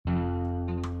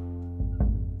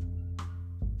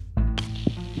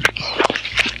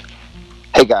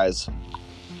guys,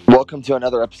 welcome to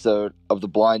another episode of the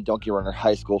Blind Donkey Runner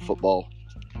High School Football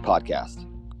Podcast.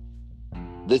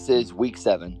 This is week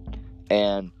 7,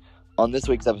 and on this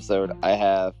week's episode, I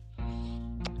have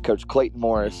Coach Clayton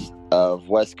Morris of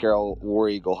West Carroll War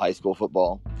Eagle High School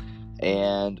Football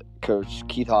and Coach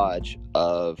Keith Hodge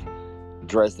of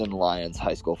Dresden Lions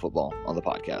High School Football on the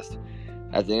podcast.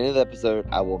 At the end of the episode,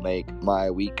 I will make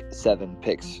my week 7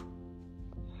 picks.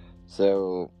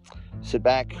 So sit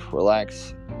back,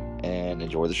 relax, and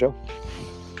enjoy the show.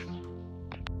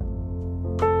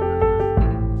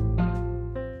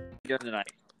 Good tonight.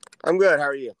 I'm good. How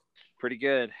are you? Pretty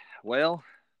good. Well,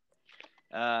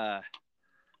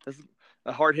 this is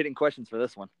a hard-hitting questions for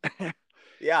this one.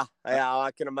 Yeah,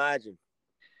 I can imagine.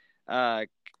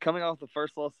 Coming off the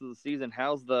first loss of the season,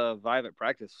 how's the vibe at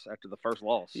practice after the first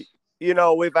loss? You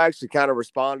know, we've actually kind of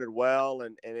responded well,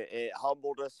 and it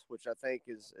humbled us, which I think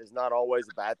is not always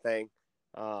a bad thing.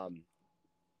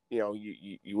 You know,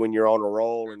 you when you're on a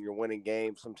roll and you're winning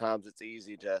games, sometimes it's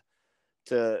easy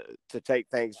to take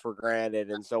things for granted.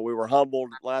 And so we were humbled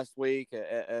last week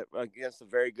against a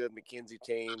very good McKenzie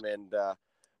team, and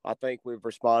I think we've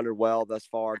responded well thus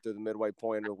far through the midway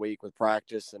point of the week with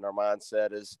practice, and our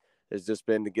mindset has just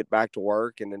been to get back to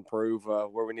work and improve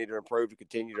where we need to improve to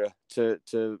continue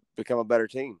to become a better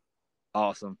team.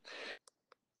 Awesome.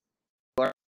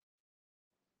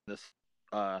 This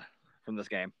from this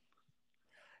game.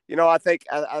 You know, I think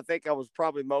I was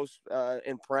probably most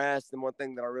impressed, and one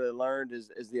thing that I really learned is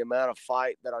the amount of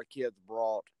fight that our kids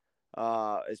brought,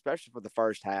 especially for the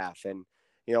first half. And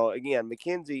you know, again,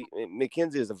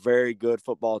 McKenzie is a very good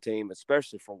football team,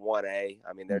 especially for 1A.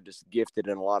 I mean, they're just gifted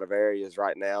in a lot of areas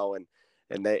right now,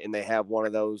 and they have one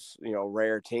of those, you know,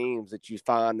 rare teams that you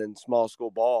find in small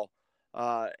school ball.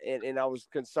 And I was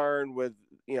concerned with,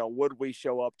 you know, would we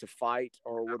show up to fight,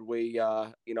 or would we,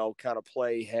 you know, kind of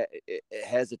play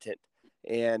hesitant?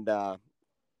 And I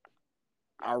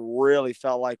really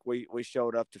felt like we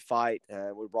showed up to fight.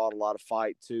 We brought a lot of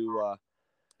fight to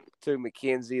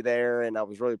McKenzie there, and I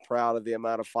was really proud of the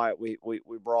amount of fight we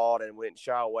brought, and we didn't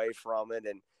shy away from it.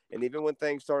 And even when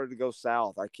things started to go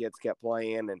south, our kids kept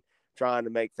playing and trying to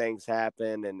make things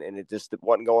happen, and it just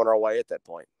wasn't going our way at that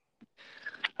point.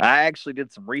 I actually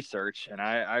did some research, and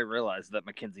I realized that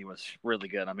McKenzie was really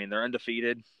good. I mean, they're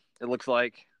undefeated, it looks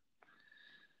like.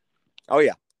 Oh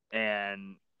yeah,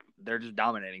 and they're just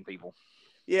dominating people.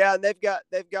 Yeah, and they've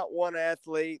got one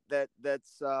athlete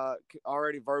that's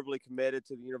already verbally committed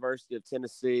to the University of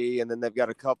Tennessee, and then they've got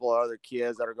a couple of other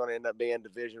kids that are going to end up being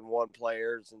Division I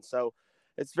players. And so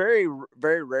it's very,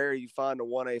 very rare you find a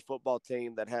 1A football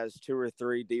team that has 2 or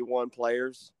 3 D1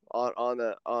 players on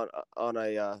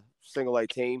a single A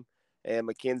team, and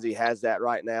McKenzie has that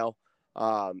right now.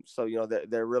 So you know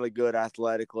they're really good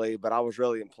athletically, but I was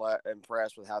really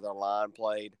impressed with how their line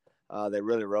played. They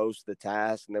really rose to the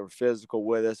task, and they were physical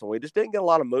with us, and we just didn't get a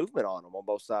lot of movement on them on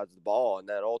both sides of the ball. And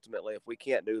then ultimately, if we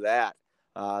can't do that,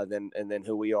 then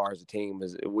who we are as a team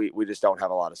is we just don't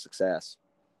have a lot of success.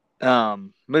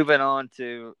 Moving on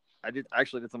to, I did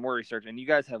some more research, and you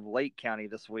guys have Lake County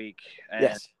this week. And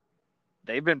yes.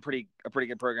 They've been a pretty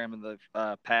good program in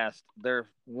the past. They're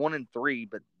 1-3,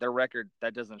 but their record,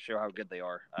 that doesn't show how good they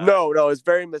are. No, it's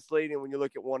very misleading when you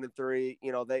look at 1-3.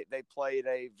 You know, they played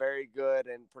a very good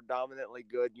and predominantly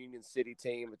good Union City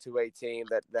team, a 2A team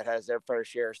that has their fair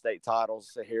share of state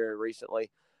titles here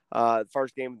recently.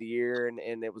 First game of the year,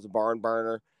 and it was a barn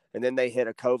burner. And then they hit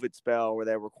a COVID spell where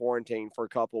they were quarantined for a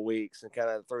couple of weeks and kind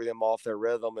of threw them off their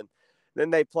rhythm. And then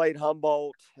they played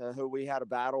Humboldt, who we had a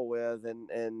battle with,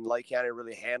 and Lake County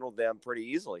really handled them pretty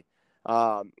easily.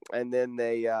 And then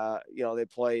they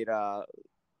played.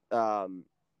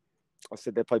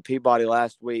 They played Peabody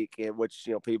last week, in which,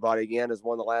 you know, Peabody again has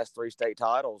won the last 3 state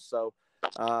titles. So,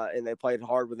 and they played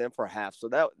hard with them for a half. So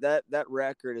that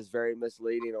record is very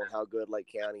misleading on how good Lake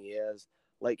County is.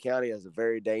 Lake County is a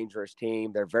very dangerous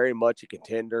team. They're very much a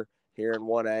contender here in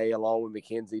 1A, along with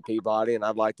McKenzie, Peabody, and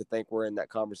I'd like to think we're in that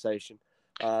conversation.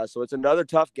 So it's another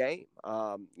tough game.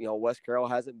 You know, West Carroll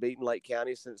hasn't beaten Lake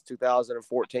County since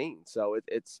 2014. So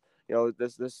it's you know,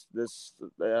 this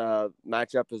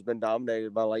matchup has been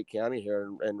dominated by Lake County here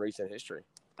in recent history.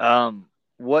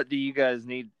 What do you guys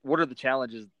need? What are the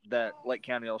challenges that Lake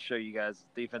County will show you guys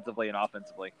defensively and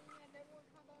offensively?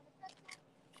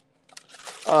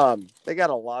 They got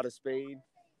a lot of speed.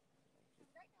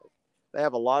 They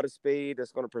have a lot of speed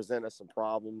that's going to present us some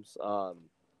problems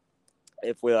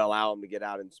if we allow them to get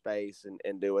out in space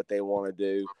and do what they want to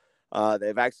do.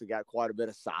 They've actually got quite a bit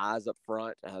of size up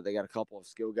front. They got a couple of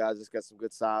skill guys that's got some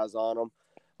good size on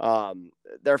them.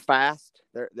 They're fast.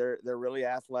 They're really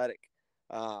athletic.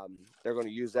 They're going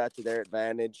to use that to their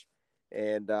advantage.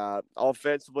 And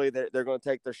offensively, they're going to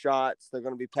take their shots. They're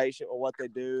going to be patient with what they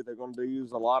do. They're going to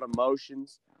use a lot of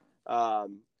motions.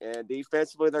 And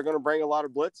defensively, they're going to bring a lot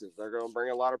of blitzes. They're going to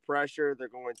bring a lot of pressure. They're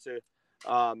going to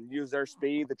use their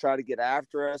speed to try to get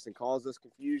after us and cause us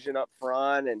confusion up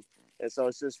front. And so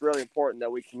it's just really important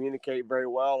that we communicate very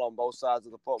well on both sides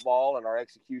of the football and our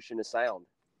execution is sound.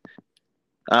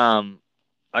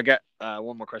 I got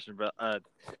one more question, but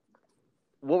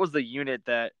what was the unit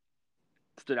that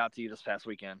stood out to you this past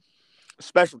weekend?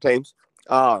 Special teams.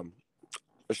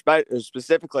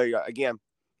 Specifically, again,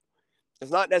 it's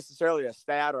not necessarily a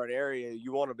stat or an area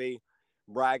you want to be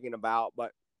bragging about,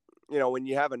 but when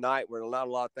you have a night where not a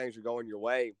lot of things are going your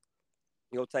way,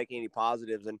 you'll take any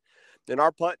positives. And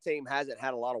our punt team hasn't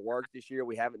had a lot of work this year.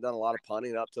 We haven't done a lot of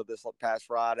punting up till this past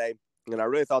Friday. And I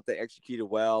really thought they executed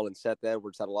well, and Seth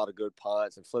Edwards had a lot of good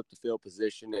punts and flipped the field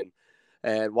position.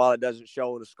 And while it doesn't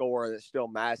show in the score, it's still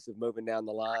massive moving down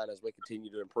the line as we continue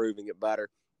to improve and get better.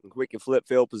 If we can flip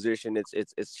field position,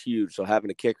 it's huge. So having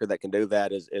a kicker that can do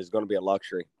that is going to be a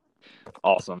luxury.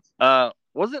 Awesome.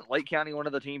 Wasn't Lake County one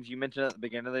of the teams you mentioned at the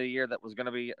beginning of the year that was going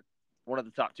to be one of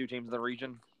the top 2 teams in the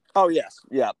region? Oh, yes.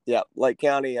 Yeah. Lake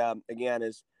County,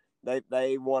 again,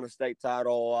 they won a state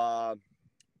title,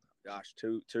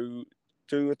 2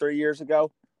 or 3 years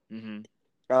ago.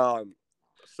 Mm-hmm.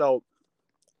 So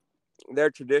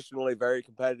they're traditionally very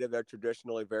competitive. They're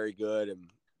traditionally very good,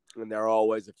 and they're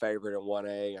always a favorite in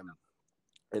 1A,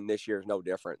 and this year is no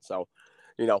different. So,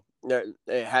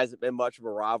 it hasn't been much of a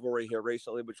rivalry here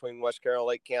recently between West Carroll and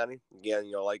Lake County.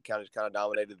 Again, Lake County's kind of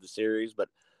dominated the series, but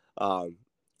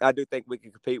I do think we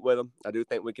can compete with them. I do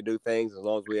think we can do things as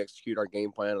long as we execute our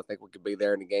game plan. I think we could be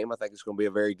there in the game. I think it's going to be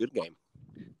a very good game.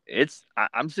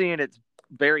 I'm seeing it's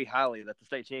very highly that the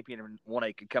state champion in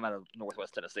 1A could come out of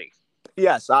Northwest Tennessee.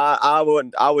 Yes, I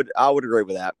would agree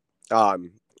with that.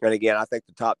 And again, I think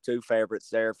the top 2 favorites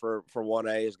there for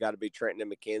 1A has got to be Trenton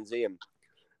and McKenzie,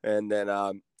 and then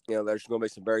there's going to be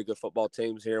some very good football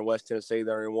teams here in West Tennessee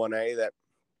that are in 1A that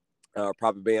are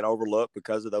probably being overlooked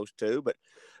because of those 2. But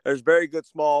there's very good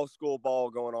small school ball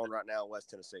going on right now in West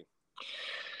Tennessee.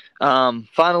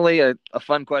 Finally, a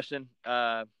fun question.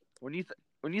 When you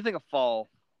think of fall,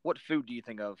 what food do you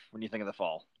think of when you think of the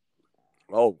fall?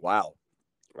 Oh, wow.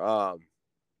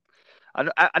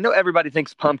 I know everybody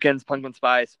thinks pumpkin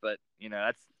spice, but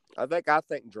that's. I think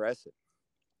dressing.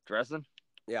 Dressing?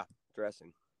 Yeah,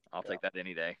 dressing. I'll take that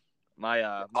any day.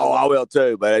 I will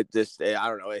too, but I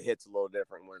don't know. It hits a little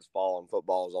different when it's fall and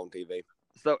football is on TV.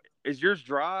 So, is yours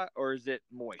dry or is it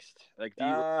moist? Like,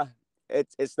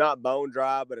 it's not bone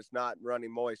dry, but it's not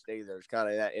running moist either. It's kind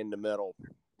of that in the middle,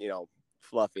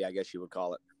 fluffy, I guess you would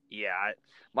call it. Yeah,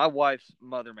 my wife's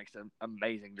mother makes an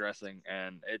amazing dressing,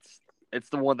 and it's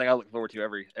the one thing I look forward to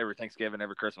every Thanksgiving,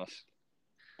 every Christmas.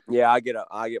 Yeah, I get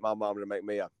my mom to make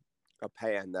me a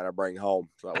pan that I bring home,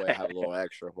 so that way I have a little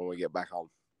extra when we get back home.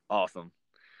 Awesome.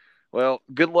 Well,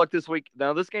 good luck this week.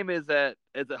 Now, this game is at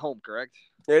home, correct?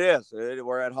 It is.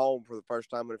 We're at home for the first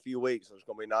time in a few weeks, so it's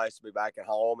going to be nice to be back at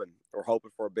home, and we're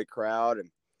hoping for a big crowd. And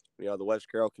the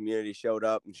West Carroll community showed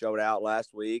up and showed out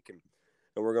last week, and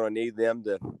we're going to need them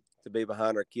to be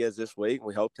behind our kids this week.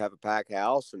 We hope to have a packed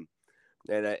house and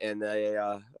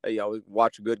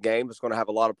watch a good game. It's going to have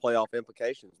a lot of playoff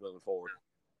implications moving forward.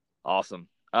 Awesome.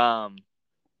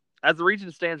 As the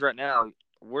region stands right now,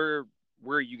 where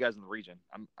are you guys in the region?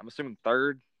 I'm assuming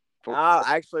third.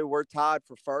 Actually, we're tied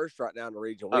for first right now in the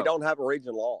region. We don't have a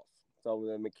region loss, so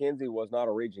the McKenzie was not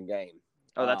a region game.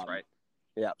 Oh, that's right.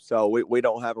 Yeah, so we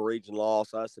don't have a region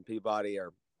loss. Us and Peabody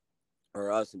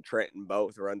or us and Trenton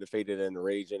both are undefeated in the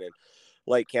region, and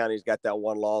Lake County's got that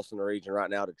one loss in the region right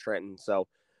now to Trenton. So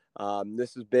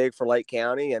this is big for Lake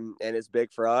County, and it's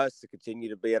big for us to continue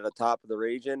to be at the top of the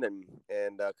region and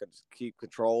keep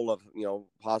control of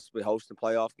possibly hosting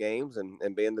playoff games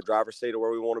and be in the driver's seat of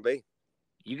where we want to be.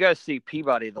 You guys see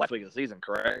Peabody the last week of the season,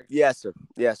 correct? Yes, sir.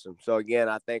 So again,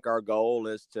 I think our goal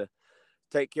is to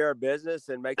take care of business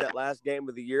and make that last game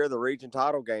of the year the region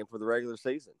title game for the regular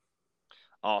season.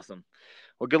 Awesome.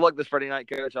 Well, good luck this Friday night,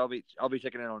 Coach. I'll be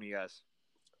checking in on you guys.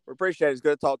 We appreciate it. It's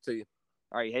good to talk to you.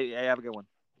 All right. Hey, have a good one.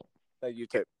 Thank you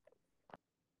too.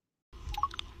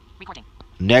 Recording.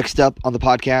 Next up on the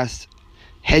podcast,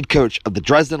 head coach of the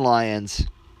Dresden Lions,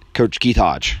 Coach Keith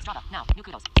Hodge. Now, new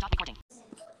kudos. Stop recording.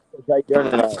 There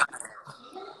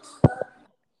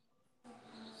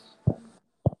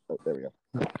we go.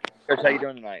 Coach, how you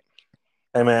doing tonight?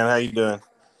 Hey, man. How you doing?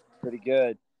 Pretty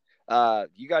good.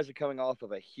 You guys are coming off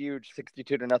of a huge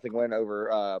 62-0 win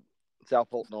over South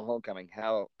Fulton on homecoming.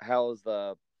 How is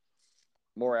the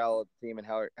morale of the team, and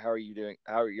how are you doing?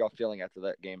 How are y'all feeling after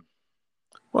that game?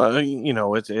 Well,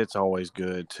 it's always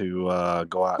good to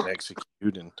go out and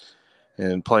execute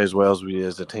and play as well as we did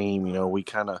as a team. We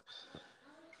kind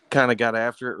of got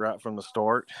after it right from the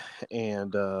start,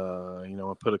 and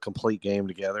put a complete game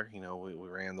together. We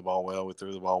ran the ball well, we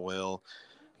threw the ball well.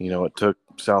 It took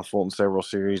South Fulton several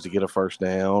series to get a first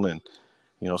down, and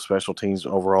special teams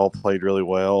overall played really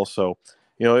well. So,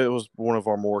 it was one of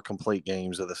our more complete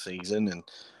games of the season, and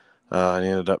it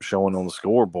ended up showing on the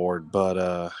scoreboard.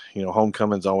 But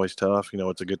homecoming's always tough.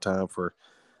 It's a good time for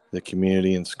the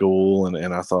community and school,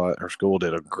 and I thought our school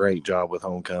did a great job with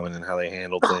homecoming and how they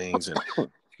handled things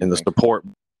and the support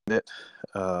it.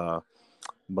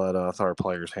 But I thought our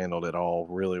players handled it all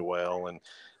really well, and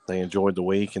they enjoyed the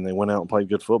week, and they went out and played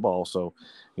good football. So,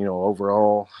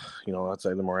 overall, I'd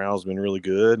say the morale's been really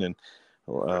good, and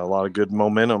a lot of good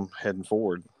momentum heading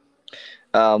forward.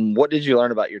 What did you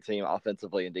learn about your team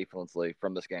offensively and defensively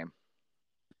from this game?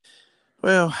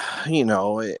 Well,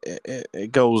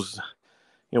 it goes,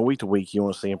 week to week. You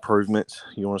want to see improvements.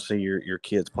 You want to see your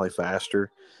kids play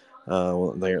faster.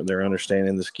 They're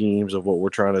understanding the schemes of what we're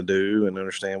trying to do and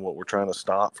understand what we're trying to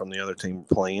stop from the other team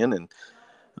playing, and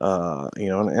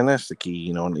and that's the key.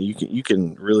 And you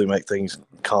can really make things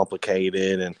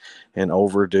complicated and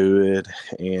overdo it,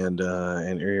 and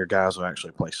your guys will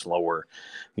actually play slower.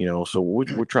 So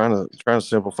we're trying to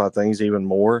simplify things even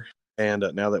more. And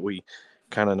now that we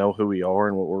kind of know who we are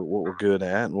and what we're good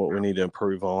at and what we need to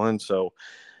improve on, so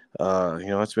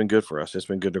it's been good for us. It's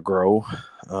been good to grow.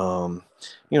 And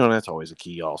that's always a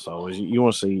key. Also, is you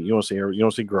want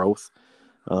to see growth.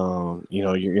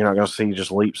 You're not going to see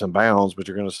just leaps and bounds, but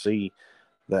you're going to see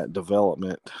that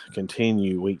development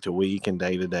continue week to week and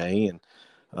day to day. And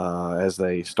as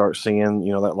they start seeing,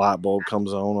 that light bulb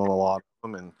comes on a lot of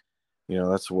them, and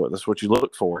that's what you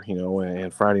look for.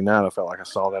 And Friday night, I felt like I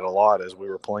saw that a lot as we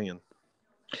were playing.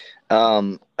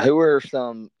 Who are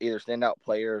some either standout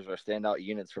players or standout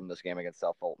units from this game against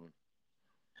South Fulton?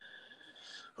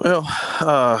 Well,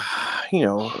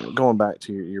 going back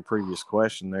to your previous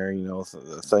question there,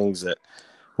 the things that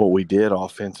what we did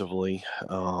offensively,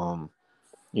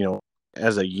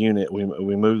 as a unit,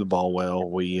 we moved the ball well.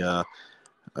 We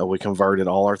converted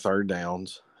all our third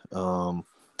downs. I'm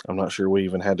not sure we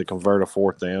even had to convert a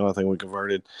fourth down. I think we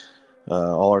converted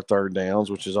all our third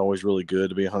downs, which is always really good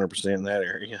to be 100% in that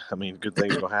area. I mean, good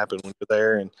things will happen when you're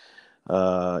there. And,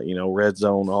 red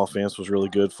zone offense was really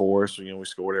good for us. We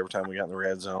scored every time we got in the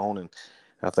red zone. And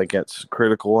I think that's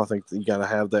critical. I think that you got to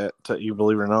have that, you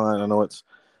believe it or not. I know it's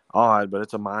odd, but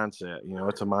it's a mindset.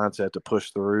 It's a mindset to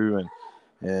push through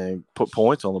and put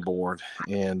points on the board.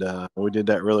 And we did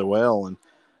that really well. And,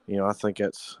 I think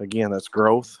that's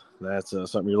growth. That's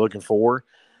something you're looking for.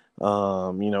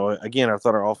 Again, I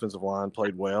thought our offensive line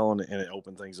played well, and it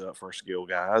opened things up for our skill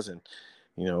guys. And,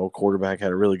 quarterback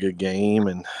had a really good game,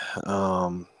 and,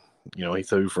 he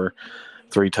threw for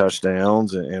 3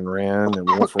 touchdowns and ran and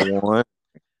 1 for 1.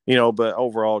 But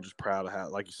overall, just proud of how,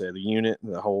 like you said, the unit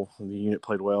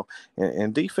played well.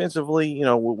 And defensively,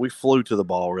 we flew to the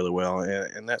ball really well.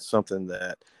 And that's something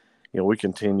that, we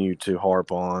continue to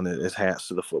harp on is hats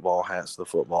to the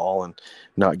football and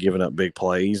not giving up big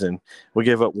plays. And we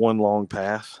gave up 1 long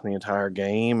pass the entire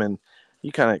game, and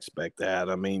you kind of expect that.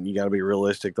 I mean, you got to be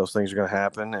realistic. Those things are going to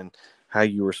happen, and how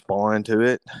you respond to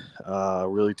it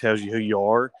really tells you who you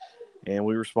are. And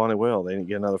we responded well. They didn't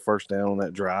get another first down on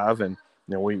that drive, and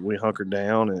we hunkered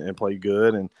down and played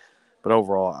good. But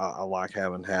overall, I like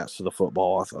having hats to the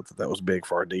football. I thought that was big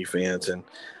for our defense, and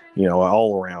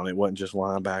all around. It wasn't just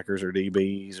linebackers or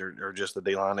DBs or just the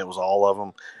D-line. It was all of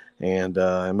them. And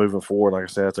moving forward, like I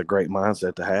said, it's a great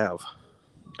mindset to have.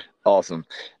 Awesome.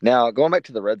 Now, going back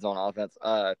to the red zone offense,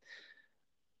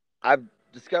 I've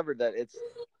discovered that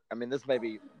this may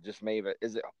be just me, but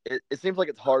it seems like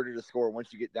it's harder to score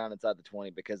once you get down inside the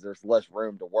 20 because there's less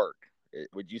room to work.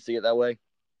 Would you see it that way?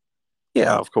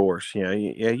 Yeah, of course. Yeah.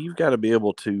 You've got to be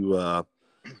able to,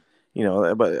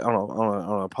 but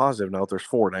on a positive note, there's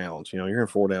 4 downs. You're in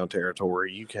 4 down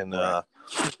territory. You can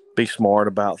be smart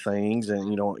about things, and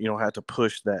you don't have to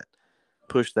push that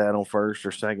on first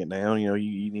or second down. You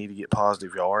need to get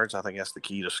positive yards. I think that's the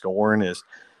key to scoring. Is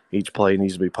each play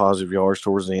needs to be positive yards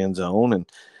towards the end zone. And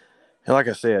like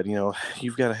I said,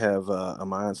 you've got to have a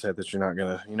mindset that you're not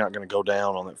gonna go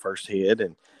down on that first hit,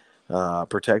 and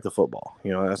protect the football.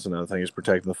 That's another thing, is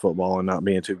protecting the football and not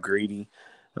being too greedy.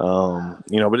 But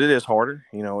it is harder.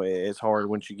 It's hard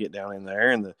once you get down in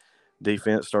there and the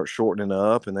defense starts shortening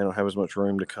up and they don't have as much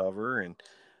room to cover, and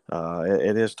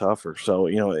it is tougher. So,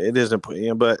 it is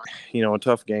important, but, in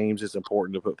tough games, it's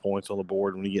important to put points on the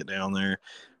board when you get down there,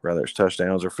 whether it's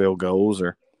touchdowns or field goals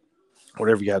or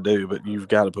whatever you got to do, but you've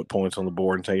got to put points on the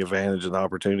board and take advantage of the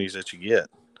opportunities that you get.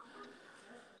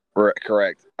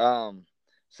 Correct.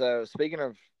 So speaking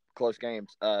of close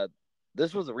games,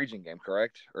 this was a region game,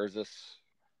 correct? Or is this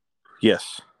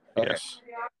Yes. okay? Yes.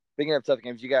 Speaking of tough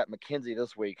games, you got McKenzie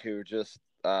this week, who just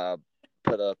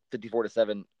put a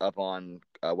 54-7 up on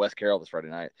West Carroll this Friday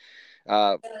night.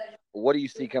 What do you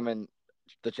see coming?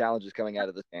 The challenges coming out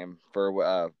of this game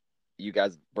for you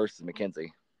guys versus McKenzie?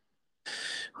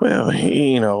 Well,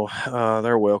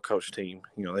 they're a well-coached team.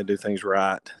 They do things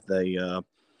right. They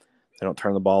don't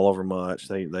turn the ball over much.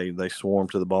 They swarm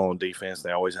to the ball on defense.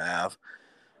 They always have.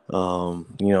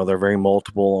 They're very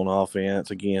multiple on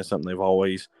offense. Again, something they've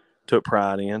always took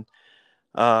pride in.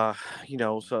 So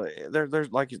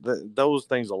there's like those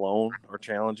things alone are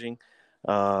challenging.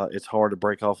 It's hard to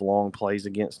break off long plays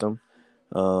against them.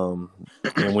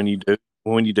 And when you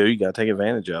do, you got to take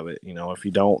advantage of it. If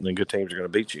you don't, then good teams are going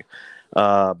to beat you.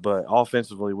 But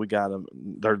offensively, we got them.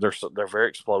 They're very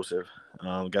explosive.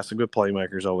 Got some good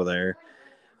playmakers over there.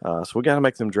 So we got to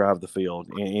make them drive the field.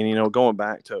 And going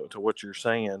back to what you're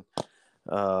saying,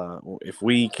 if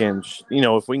we can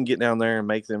get down there and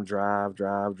make them drive,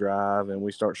 and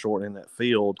we start shortening that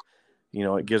field,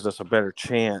 it gives us a better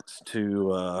chance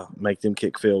to make them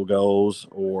kick field goals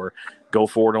or go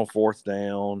for it on fourth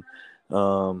down.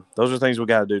 Those are things we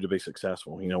got to do to be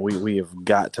successful. We have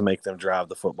got to make them drive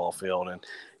the football field, and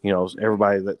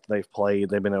everybody that they've played,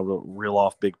 they've been able to reel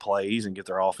off big plays and get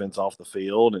their offense off the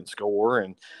field and score.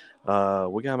 And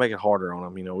we got to make it harder on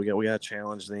them. We got to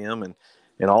challenge them and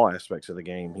in all aspects of the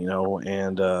game,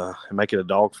 and make it a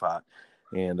dogfight.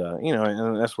 And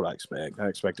and that's what I expect. I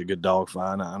expect a good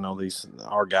dogfight. I know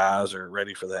our guys are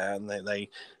ready for that, and they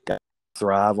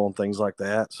thrive on things like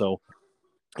that. So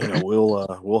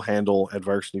we'll handle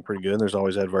adversity pretty good. There's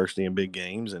always adversity in big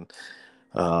games, and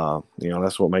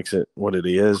that's what makes it what it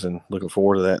is. And looking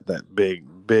forward to that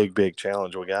big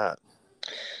challenge we got.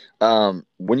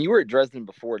 When you were at Dresden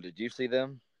before, did you see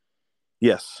them?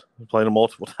 Yes, we played them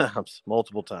multiple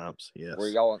times. Yes. Were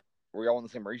y'all in the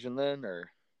same region then,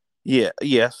 or? Yeah.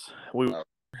 Yes. We.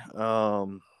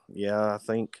 Yeah, I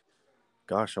think.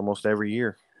 Gosh, almost every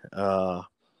year. And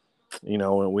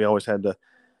we always had to.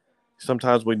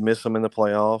 Sometimes we'd miss them in the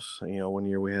playoffs. One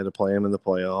year we had to play them in the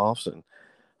playoffs, and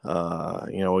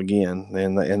again,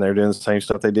 and they're doing the same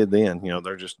stuff they did then.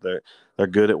 They're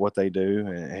good at what they do,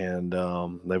 and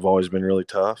they've always been really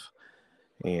tough.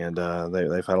 And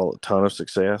they've had a ton of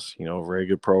success. A very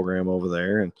good program over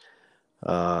there, and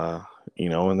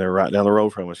and they're right down the road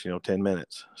from us. 10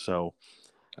 minutes. So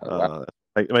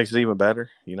it makes it even better.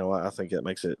 I think that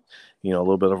makes it a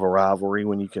little bit of a rivalry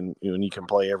when you can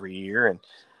play every year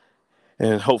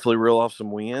and hopefully reel off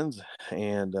some wins.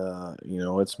 And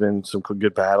it's been some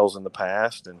good battles in the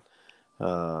past, and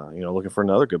looking for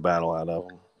another good battle out of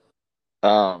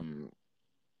them.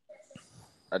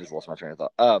 I just lost my train of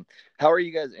thought. How are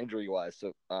you guys injury wise?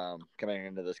 So, coming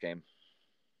into this game,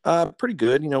 pretty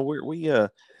good.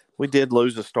 We did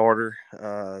lose a starter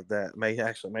that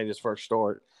actually made his first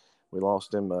start. We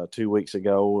lost him 2 weeks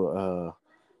ago.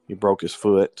 He broke his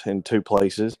foot in 2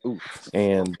 places. Oof.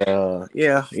 And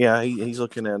he's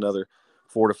looking at another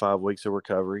 4 to 5 weeks of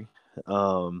recovery.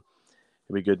 It'd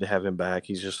be good to have him back.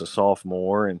 He's just a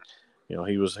sophomore, and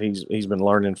he's been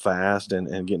learning fast and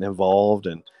getting involved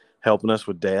and helping us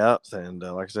with depth. And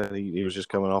like I said, he was just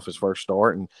coming off his first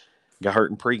start and got hurt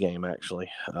in pregame,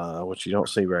 actually, which you don't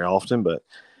see very often, but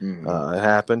it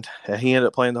happened. He ended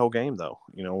up playing the whole game, though.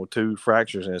 With 2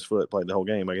 fractures in his foot, played the whole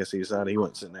game. I guess he decided he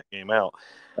wasn't sitting that game out.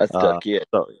 That's a tough kid.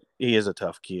 So he is a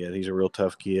tough kid. He's a real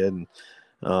tough kid, and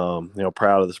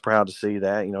proud to see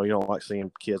that. You don't like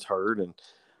seeing kids hurt, and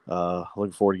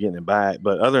looking forward to getting him back.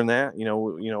 But other than that,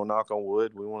 knock on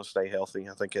wood, we want to stay healthy.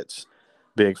 I think it's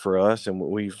big for us, and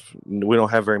we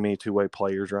don't have very many two-way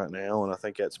players right now, and I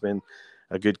think that's been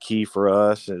a good key for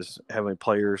us is having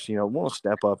players, want to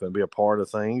step up and be a part of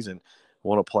things and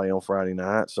want to play on Friday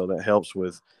night. So that helps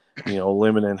with,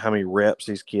 limiting how many reps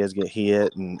these kids get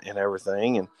hit and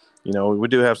everything. And, we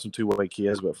do have some two-way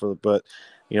kids, but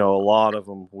a lot of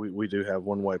them, we do have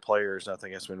one-way players. I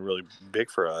think that's been really big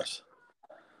for us.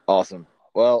 Awesome.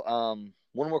 Well,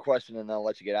 one more question and then I'll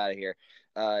let you get out of here.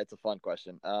 It's a fun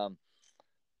question.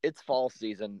 It's fall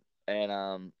season,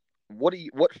 and what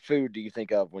food do you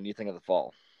think of when you think of the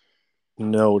fall?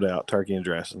 No doubt, turkey and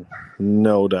dressing.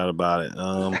 No doubt about it.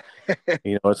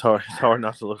 It's hard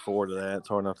not to look forward to that. It's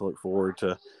hard not to look forward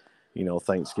to,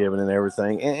 Thanksgiving and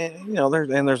everything.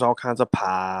 And there's all kinds of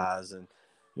pies and,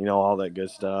 all that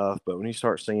good stuff. But when you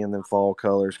start seeing them fall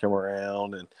colors come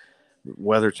around and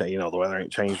weather change, the weather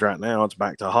ain't changed right now. It's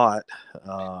back to hot.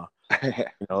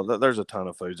 There's a ton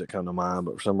of foods that come to mind,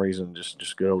 but for some reason,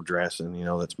 just good old dressing,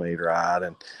 that's made right,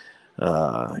 and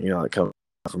it comes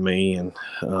for me, and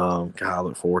God, I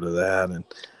look forward to that, and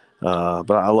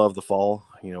but I love the fall.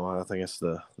 I think it's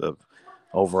the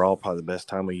overall probably the best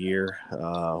time of year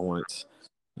when it's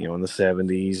in the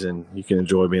 70s, and you can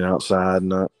enjoy being outside and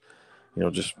not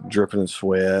just dripping in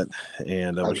sweat,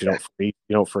 and but you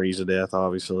don't freeze to death,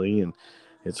 obviously, and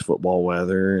it's football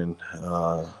weather, and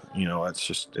it's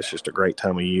just a great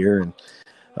time of year, and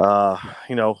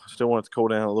still want it to cool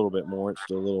down a little bit more. It's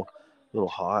still a little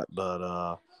hot,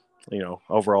 but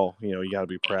overall, you got to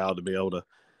be proud to be able to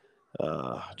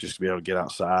just to be able to get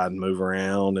outside and move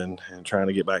around, and trying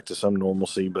to get back to some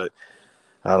normalcy, but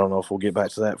I don't know if we'll get back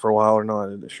to that for a while or not.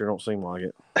 It sure don't seem like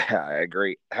it. I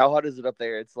agree. How hot is it up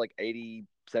there? It's like 80,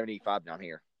 75 down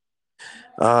here.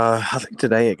 I think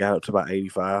today it got up to about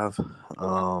 85.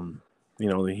 The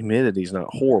humidity's not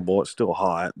horrible. It's still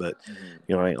hot, but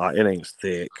it ain't as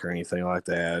thick or anything like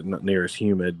that. Not near as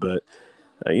humid, but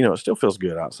it still feels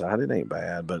good outside. It ain't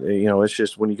bad, but it's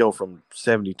just when you go from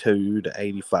 72 to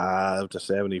 85 to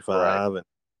 75, right.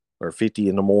 or 50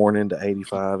 in the morning to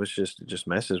 85, it just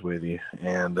messes with you.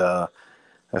 And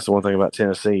that's the one thing about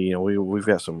Tennessee. We've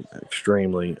got some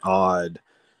extremely odd,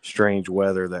 strange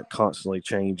weather that constantly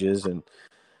changes, and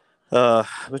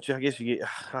but I guess you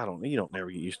don't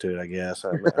never get used to it. I guess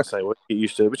I say well, get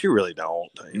used to it, but you really don't.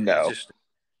 No.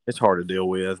 It's hard to deal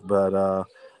with. But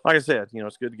like I said,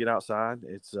 it's good to get outside.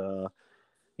 It's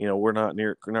we're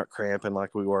not cramping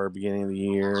like we were beginning of the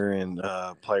year, and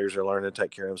players are learning to take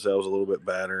care of themselves a little bit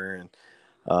better, and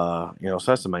so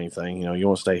that's the main thing. You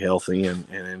want to stay healthy and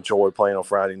enjoy playing on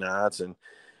Friday nights, and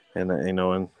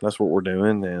that's what we're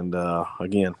doing. And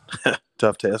again,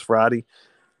 tough test Friday.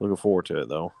 Looking forward to it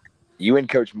though. You and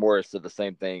Coach Morris did the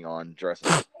same thing on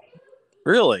dressing.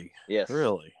 Really? Yes.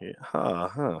 Really? Yeah.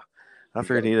 Huh. I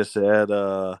figured he'd have said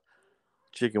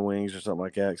chicken wings or something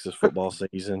like that because it's football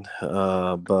season.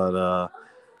 But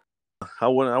I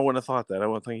wouldn't have thought that. I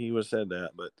wouldn't think he would have said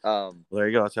that. But there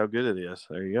you go. That's how good it is.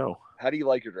 There you go. How do you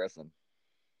like your dressing?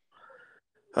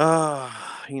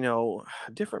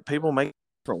 Different people make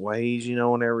different ways,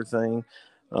 and everything.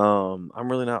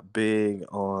 I'm really not big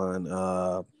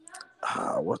on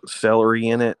what celery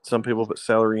in it. Some people put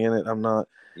celery in it. I'm not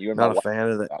a fan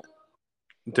of that.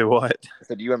 Do what? I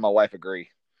said you and my wife agree.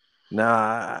 Nah,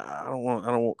 I don't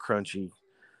want crunchy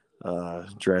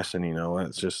dressing.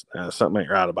 It's just something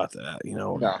ain't right about that.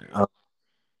 No.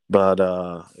 But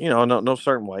no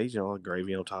certain ways.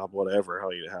 Gravy on top, whatever.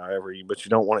 However, but you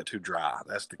don't want it too dry.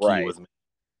 That's the key with me.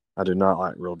 I do not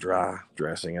like real dry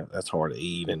dressing. That's hard to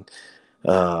eat, and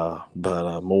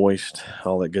but moist,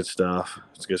 all that good stuff.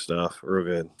 It's good stuff. Real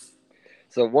good.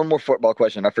 So one more football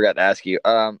question I forgot to ask you.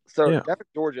 Down in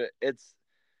Georgia, it's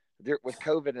with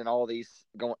COVID and all the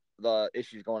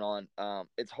issues going on.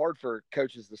 It's hard for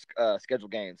coaches to schedule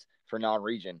games for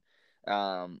non-region.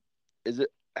 Is it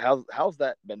how's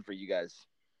that been for you guys?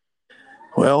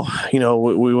 Well,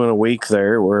 we went a week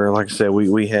there where, like I said,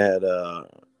 we had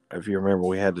if you remember,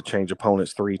 we had to change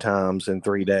opponents 3 times in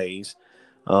 3 days.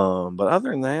 But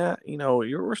other than that,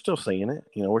 we're still seeing it.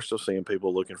 We're still seeing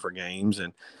people looking for games,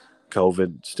 and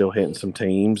COVID still hitting some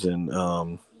teams,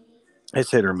 and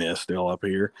it's hit or miss still up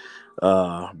here.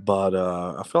 But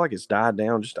I feel like it's died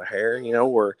down just a hair,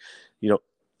 where you don't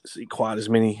see quite as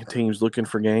many teams looking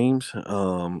for games.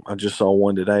 I just saw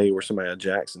one today where somebody at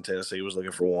Jackson, Tennessee was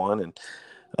looking for one, and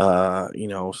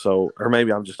so, or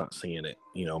maybe I'm just not seeing it.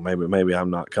 Maybe I'm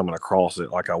not coming across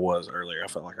it like I was earlier. I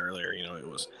felt like earlier, it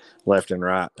was left and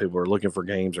right. People are looking for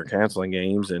games or canceling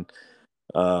games, and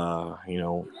I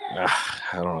don't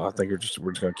know. I think we're just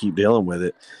going to keep dealing with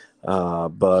it.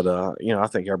 But I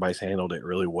think everybody's handled it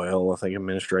really well. I think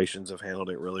administrations have handled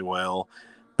it really well.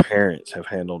 Parents have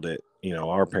handled it.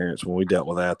 Our parents, when we dealt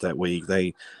with that week,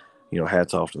 they,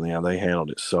 hats off to them. They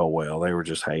handled it so well. They were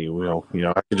just, hey,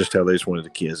 I could just tell they just wanted the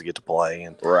kids to get to play.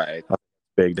 And right. I think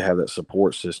it's big to have that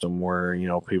support system where,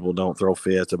 people don't throw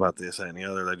fits about this, that, and the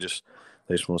other. They just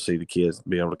want to see the kids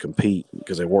be able to compete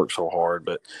because they work so hard.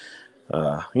 But,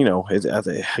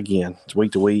 it's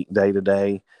week to week, day to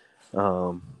day.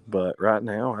 But right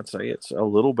now, I'd say it's a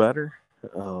little better.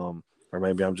 Or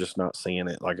maybe I'm just not seeing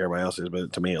it like everybody else is,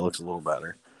 but to me, it looks a little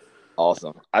better.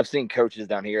 Awesome. I've seen coaches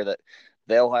down here that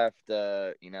they'll have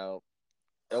to,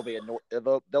 they'll be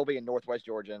in Northwest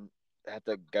Georgia and have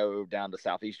to go down to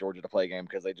Southeast Georgia to play a game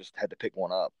because they just had to pick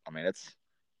one up. I mean, it's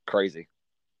crazy.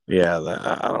 Yeah,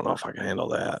 I don't know if I can handle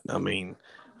that. I mean,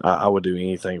 I would do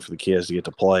anything for the kids to get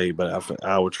to play, but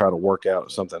I would try to work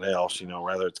out something else,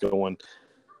 rather it's going,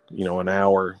 an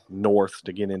hour north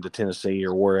to get into Tennessee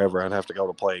or wherever. I'd have to go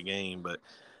to play a game. But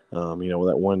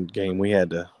That one game we had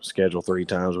to schedule 3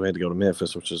 times. We had to go to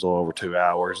Memphis, which is a little over 2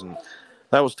 hours, and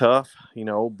that was tough,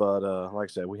 but like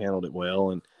I said, we handled it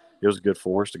well, and it was good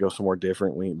for us to go somewhere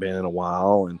different. We ain't been in a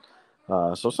while, and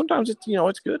so sometimes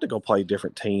it's good to go play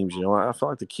different teams. I feel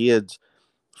like the kids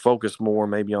focus more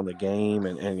maybe on the game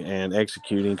and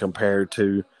executing compared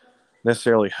to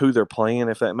necessarily who they're playing,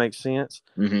 if that makes sense.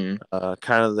 Mm-hmm.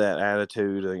 Kind of that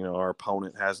attitude, our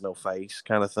opponent has no face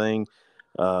kind of thing.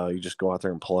 You just go out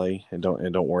there and play and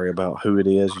don't worry about who it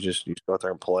is. You just go out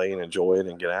there and play and enjoy it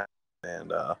and get out.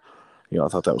 And I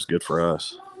thought that was good for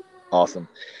us. Awesome.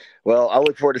 Well, I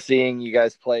look forward to seeing you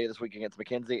guys play this week against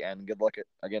McKenzie, and good luck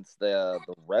against the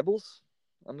Rebels.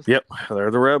 Yep, they're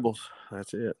the Rebels.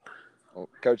 That's it. Well,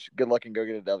 Coach, good luck and go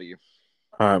get a W.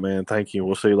 All right, man. Thank you.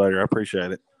 We'll see you later. I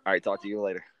appreciate it. All right, talk to you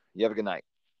later. You have a good night.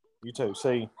 You too.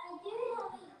 See you.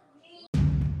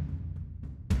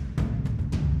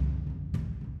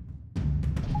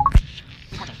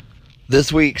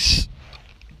 This week's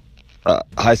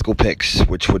high school picks,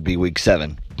 which would be week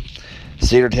 7.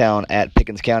 Cedartown at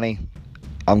Pickens County.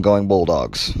 I'm going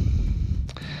Bulldogs.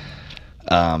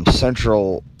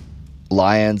 Central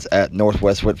Lions at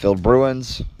Northwest Whitfield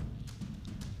Bruins.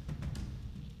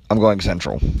 I'm going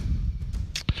Central.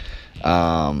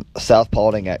 South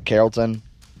Paulding at Carrollton.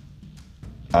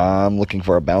 I'm looking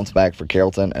for a bounce back for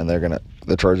Carrollton, and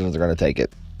the Trojans are gonna take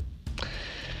it.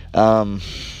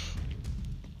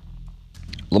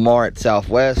 Lamar at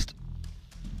Southwest.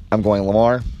 I'm going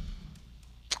Lamar.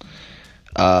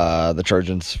 The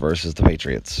Trojans versus the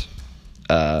Patriots.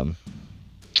 Let's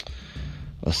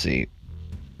see.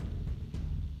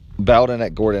 Bowden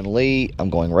at Gordon Lee. I'm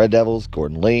going Red Devils.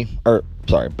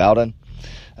 Bowden.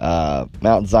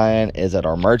 Mount Zion is at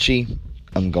Armurchie.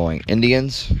 I'm going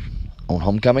Indians on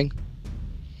homecoming.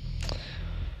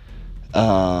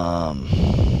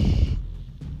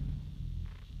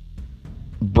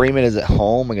 Bremen is at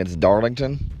home against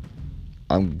Darlington.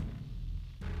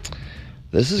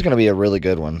 This is going to be a really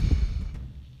good one.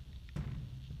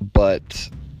 But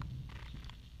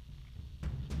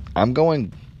I'm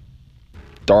going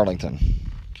Darlington.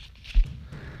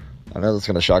 I know that's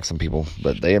going to shock some people,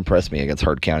 but they impressed me against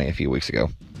Heard County a few weeks ago.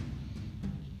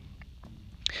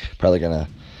 Probably going to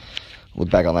look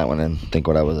back on that one and think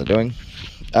what I was doing.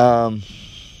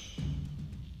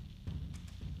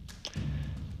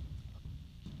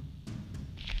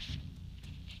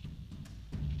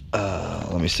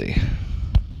 Let me see.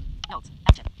 Notes.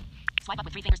 Action. Swipe up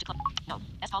with 3 fingers to click. Note.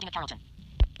 S. Paulding at Carrollton.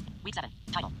 Week 7.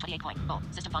 Title. 28 point. Bowl.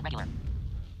 System font regular.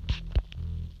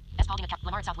 S. Paulding at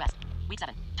Lamar at Southwest. Week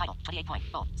 7. Title. 28 point.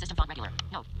 Bowl. System font regular.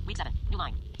 Note. Week 7. New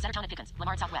line. Centertown at Pickens.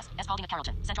 Lamar at Southwest. S. Paulding at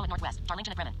Carrollton. Central at Northwest.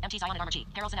 Darlington at Bremen. MT Zion at Armurchie.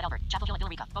 Carrollton at Albert. Chapel Hill at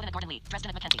Villarica. Bowden at Gordon Lee.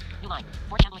 Dresden at McKenzie. New line.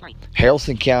 Fort Campbell at Murray.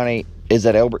 Haralson County is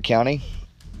at Elbert County.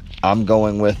 I'm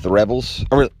going with the Rebels.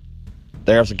 Or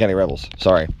the Haralson County Rebels.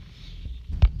 Sorry.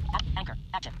 Anchor.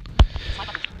 Active.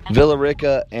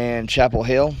 Villarica and Chapel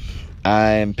Hill.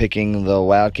 I'm picking the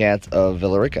Wildcats of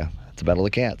Villarica. It's a battle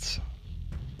of cats.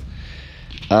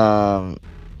 My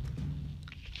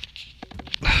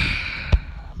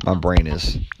brain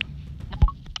is.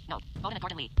 No. Bowden at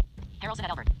Gordon Lee. Carrollton at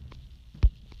Albert.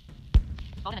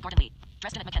 Bowden at Gordon Lee.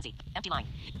 Dresden at McKenzie. Empty line.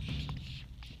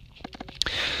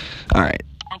 All right.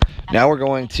 Now we're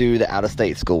going to the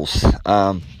out-of-state schools.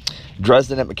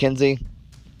 Dresden at McKenzie.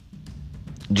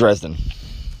 Dresden.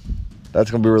 That's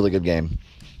going to be a really good game.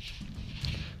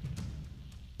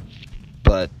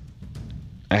 But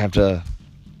I have to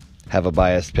have a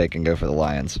biased pick and go for the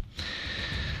Lions.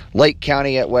 Lake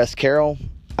County at West Carroll.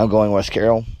 I'm going West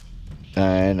Carroll.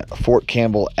 And Fort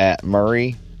Campbell at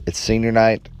Murray. It's senior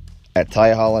night at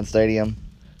Ty Holland Stadium.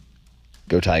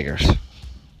 Go Tigers.